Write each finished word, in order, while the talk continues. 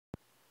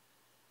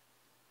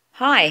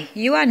Hi,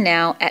 you are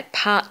now at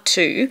part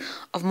 2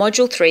 of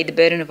Module 3, The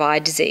Burden of Eye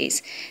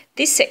Disease.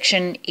 This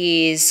section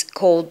is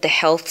called The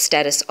Health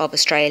Status of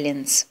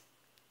Australians.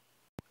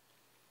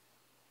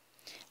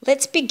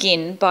 Let's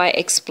begin by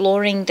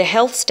exploring the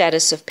health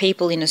status of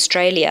people in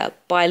Australia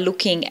by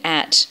looking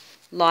at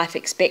life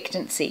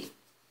expectancy.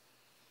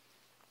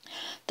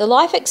 The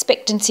life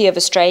expectancy of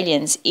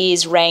Australians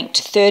is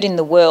ranked third in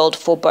the world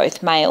for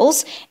both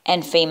males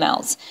and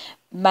females.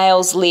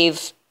 Males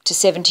live to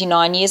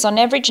 79 years on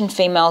average and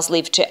females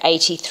live to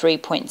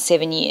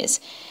 83.7 years.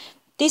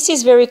 This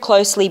is very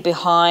closely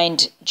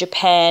behind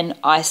Japan,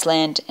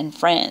 Iceland and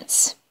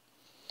France.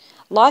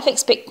 Life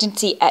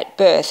expectancy at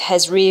birth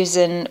has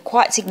risen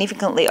quite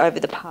significantly over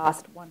the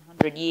past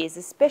 100 years,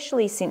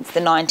 especially since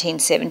the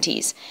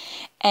 1970s.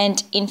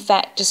 And in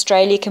fact,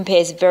 Australia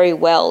compares very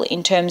well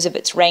in terms of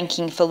its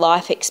ranking for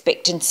life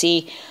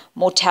expectancy,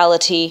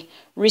 mortality,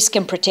 risk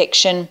and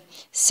protection,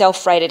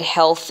 self-rated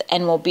health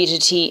and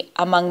morbidity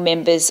among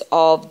members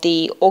of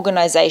the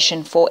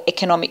Organisation for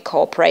Economic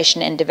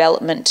Cooperation and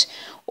Development,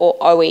 or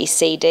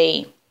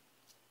OECD.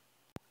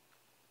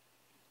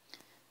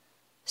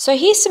 So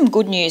here's some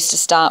good news to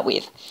start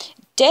with.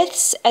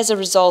 Deaths as a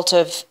result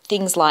of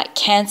things like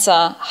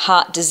cancer,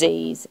 heart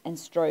disease and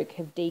stroke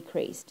have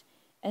decreased,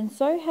 and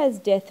so has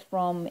death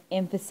from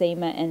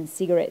emphysema and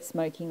cigarette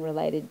smoking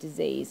related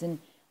disease, and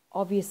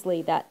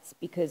obviously that's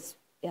because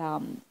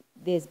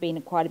there's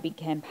been quite a big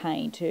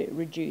campaign to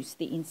reduce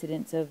the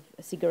incidence of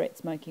cigarette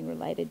smoking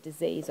related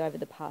disease over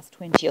the past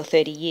 20 or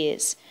 30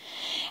 years.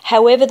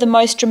 However, the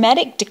most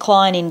dramatic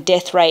decline in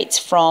death rates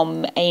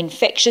from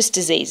infectious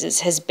diseases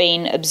has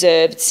been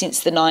observed since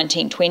the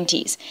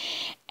 1920s,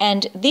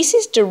 and this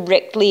is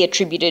directly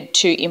attributed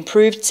to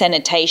improved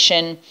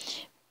sanitation,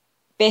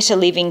 better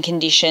living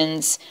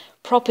conditions,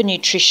 proper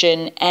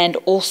nutrition, and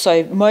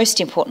also, most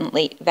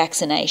importantly,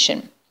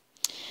 vaccination.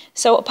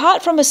 So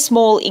apart from a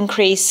small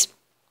increase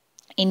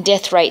in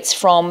death rates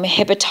from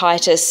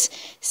hepatitis,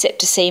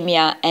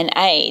 septicemia and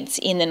AIDS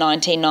in the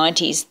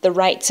 1990s, the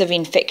rates of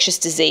infectious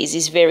disease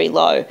is very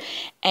low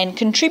and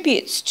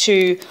contributes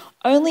to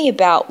only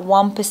about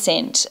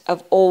 1%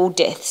 of all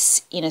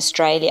deaths in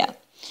Australia.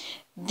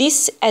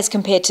 This, as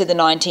compared to the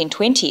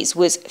 1920s,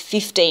 was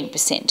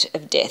 15%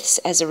 of deaths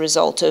as a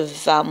result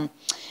of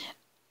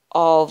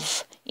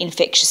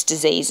infectious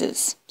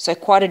diseases. So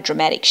quite a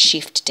dramatic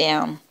shift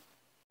down.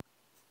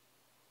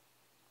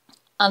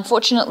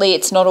 Unfortunately,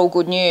 it's not all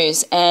good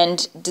news,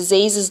 and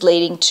diseases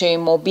leading to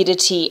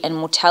morbidity and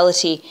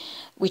mortality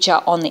which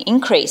are on the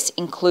increase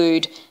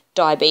include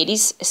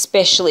diabetes,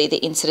 especially the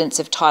incidence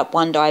of type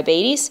 1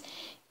 diabetes,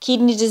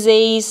 kidney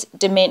disease,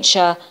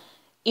 dementia,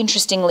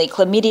 interestingly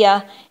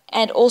chlamydia,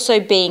 and also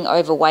being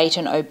overweight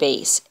and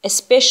obese,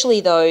 especially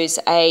those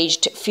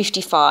aged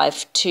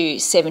 55 to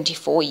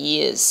 74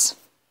 years.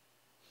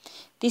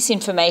 This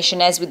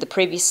information, as with the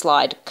previous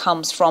slide,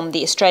 comes from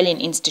the Australian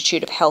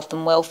Institute of Health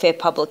and Welfare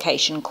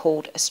publication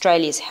called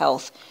Australia's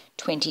Health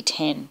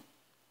 2010.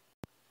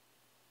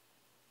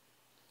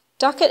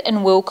 Duckett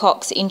and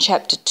Wilcox in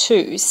Chapter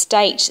 2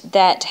 state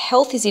that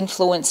health is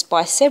influenced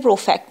by several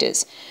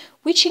factors,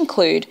 which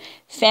include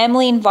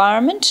family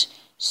environment,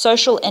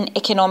 social and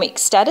economic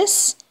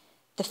status,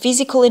 the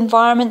physical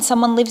environment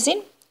someone lives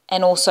in,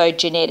 and also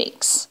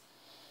genetics.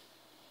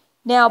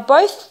 Now,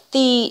 both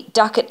the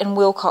Duckett and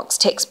Wilcox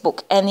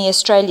textbook and the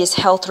Australia's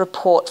Health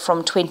Report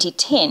from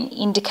 2010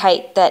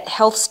 indicate that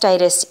health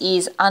status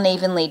is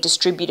unevenly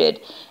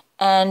distributed,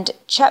 and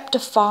Chapter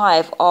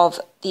 5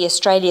 of the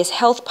Australia's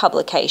Health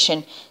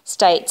publication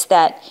states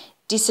that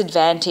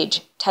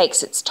disadvantage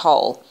takes its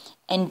toll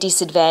and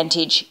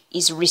disadvantage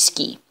is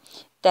risky.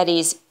 That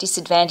is,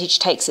 disadvantage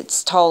takes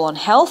its toll on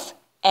health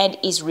and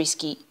is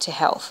risky to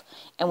health,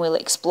 and we'll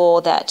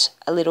explore that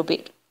a little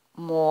bit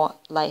more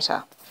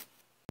later.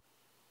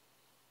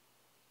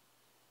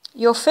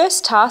 Your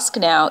first task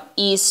now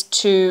is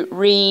to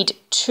read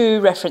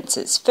two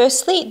references.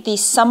 Firstly, the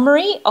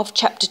summary of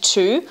Chapter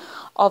 2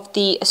 of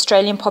the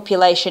Australian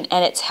Population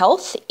and its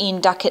Health in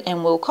Duckett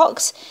and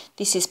Wilcox.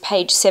 This is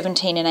page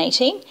 17 and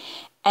 18.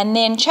 And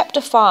then Chapter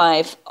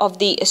 5 of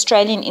the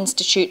Australian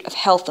Institute of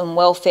Health and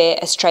Welfare,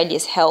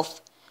 Australia's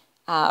Health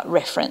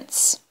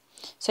reference.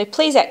 So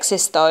please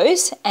access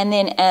those and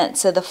then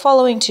answer the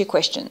following two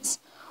questions.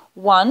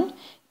 1.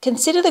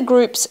 Consider the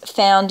groups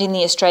found in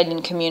the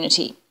Australian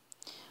community.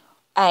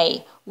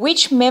 A.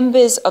 Which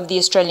members of the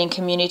Australian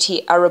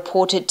community are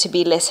reported to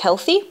be less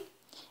healthy?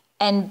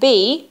 And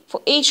B.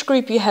 For each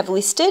group you have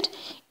listed,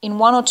 in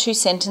one or two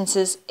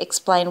sentences,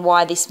 explain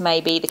why this may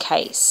be the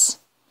case.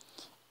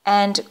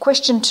 And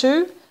question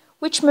 2.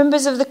 Which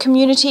members of the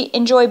community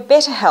enjoy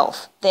better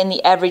health than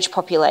the average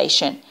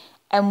population,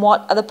 and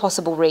what are the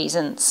possible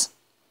reasons?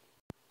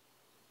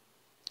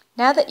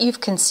 Now that you've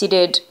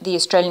considered the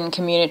Australian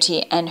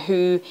community and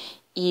who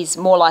is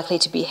more likely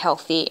to be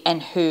healthy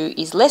and who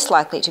is less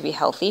likely to be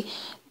healthy,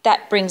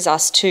 that brings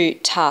us to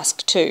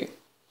task 2.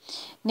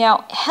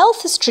 Now,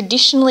 health has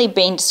traditionally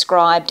been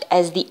described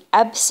as the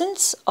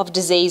absence of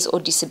disease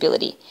or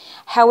disability.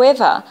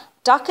 However,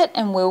 Duckett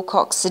and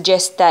Wilcox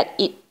suggest that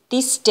it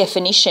this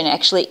definition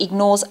actually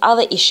ignores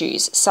other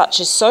issues such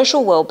as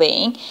social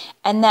well-being,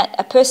 and that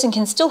a person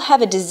can still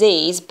have a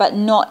disease but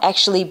not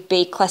actually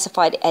be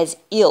classified as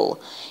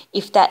ill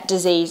if that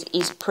disease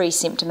is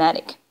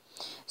pre-symptomatic.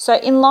 So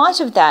in light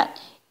of that,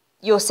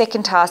 your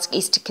second task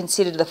is to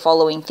consider the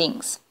following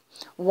things.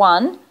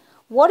 1.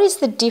 What is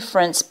the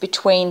difference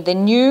between the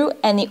new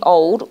and the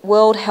old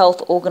World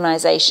Health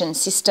Organization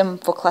system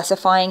for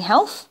classifying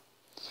health?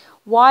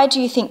 Why do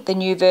you think the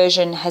new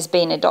version has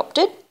been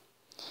adopted?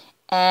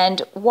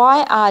 And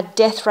why are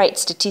death rate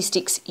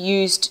statistics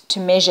used to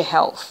measure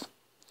health?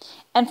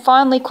 And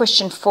finally,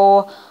 question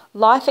 4,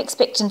 life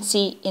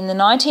expectancy in the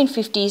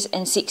 1950s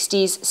and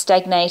 60s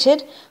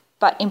stagnated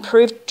but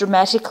improved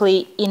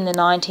dramatically in the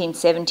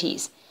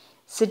 1970s.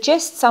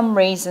 Suggest some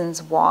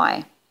reasons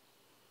why.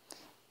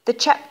 The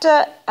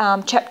chapter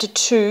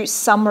 2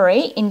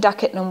 summary in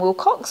Duckett and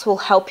Wilcox will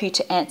help you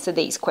to answer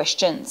these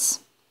questions.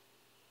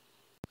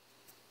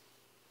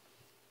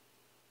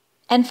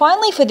 And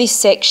finally, for this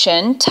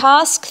section,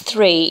 task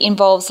 3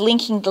 involves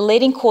linking the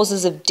leading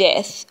causes of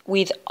death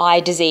with eye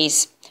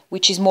disease,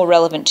 which is more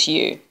relevant to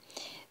you.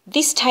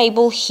 This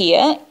table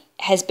here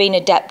has been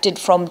adapted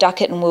from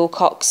Duckett and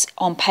Wilcox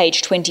on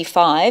page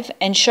 25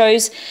 and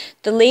shows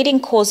the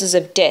leading causes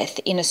of death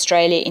in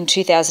Australia in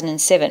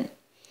 2007.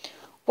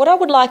 What I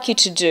would like you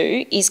to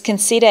do is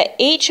consider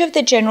each of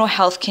the general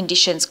health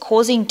conditions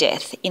causing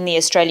death in the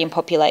Australian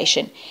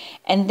population,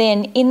 and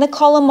then in the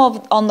column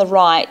on the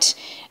right,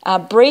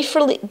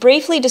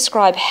 briefly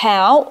describe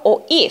how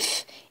or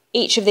if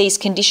each of these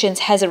conditions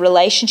has a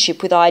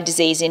relationship with eye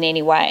disease in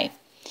any way.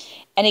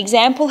 An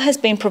example has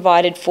been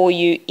provided for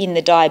you in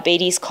the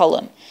diabetes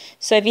column.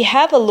 So if you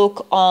have a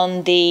look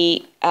on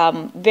the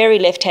very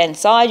left-hand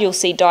side, you'll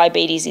see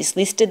diabetes is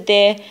listed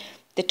there.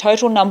 The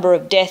total number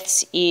of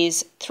deaths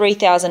is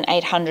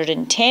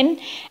 3,810,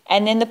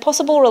 and then the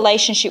possible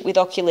relationship with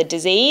ocular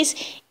disease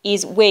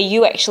is where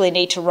you actually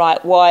need to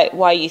write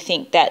why you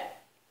think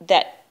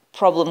that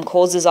problem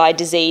causes eye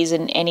disease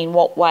and in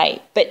what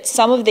way. But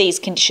some of these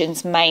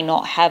conditions may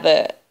not have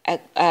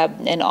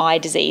an eye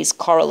disease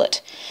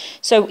correlate.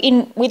 So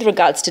with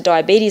regards to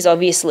diabetes,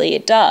 obviously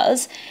it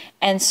does.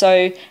 And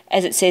so,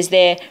 as it says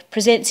there,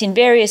 presents in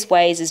various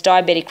ways as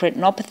diabetic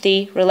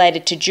retinopathy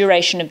related to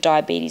duration of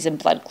diabetes and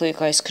blood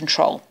glucose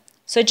control.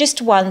 So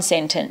just one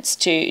sentence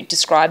to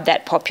describe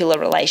that possible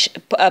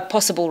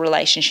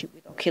relationship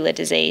with ocular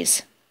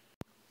disease.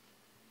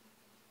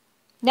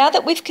 Now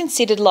that we've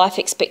considered life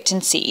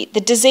expectancy, the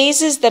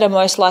diseases that are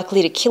most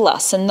likely to kill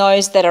us and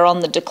those that are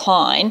on the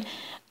decline,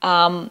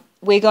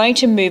 we're going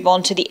to move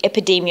on to the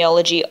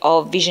epidemiology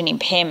of vision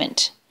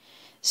impairment.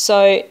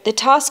 So the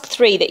task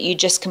 3 that you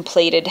just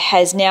completed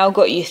has now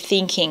got you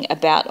thinking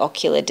about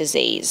ocular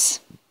disease.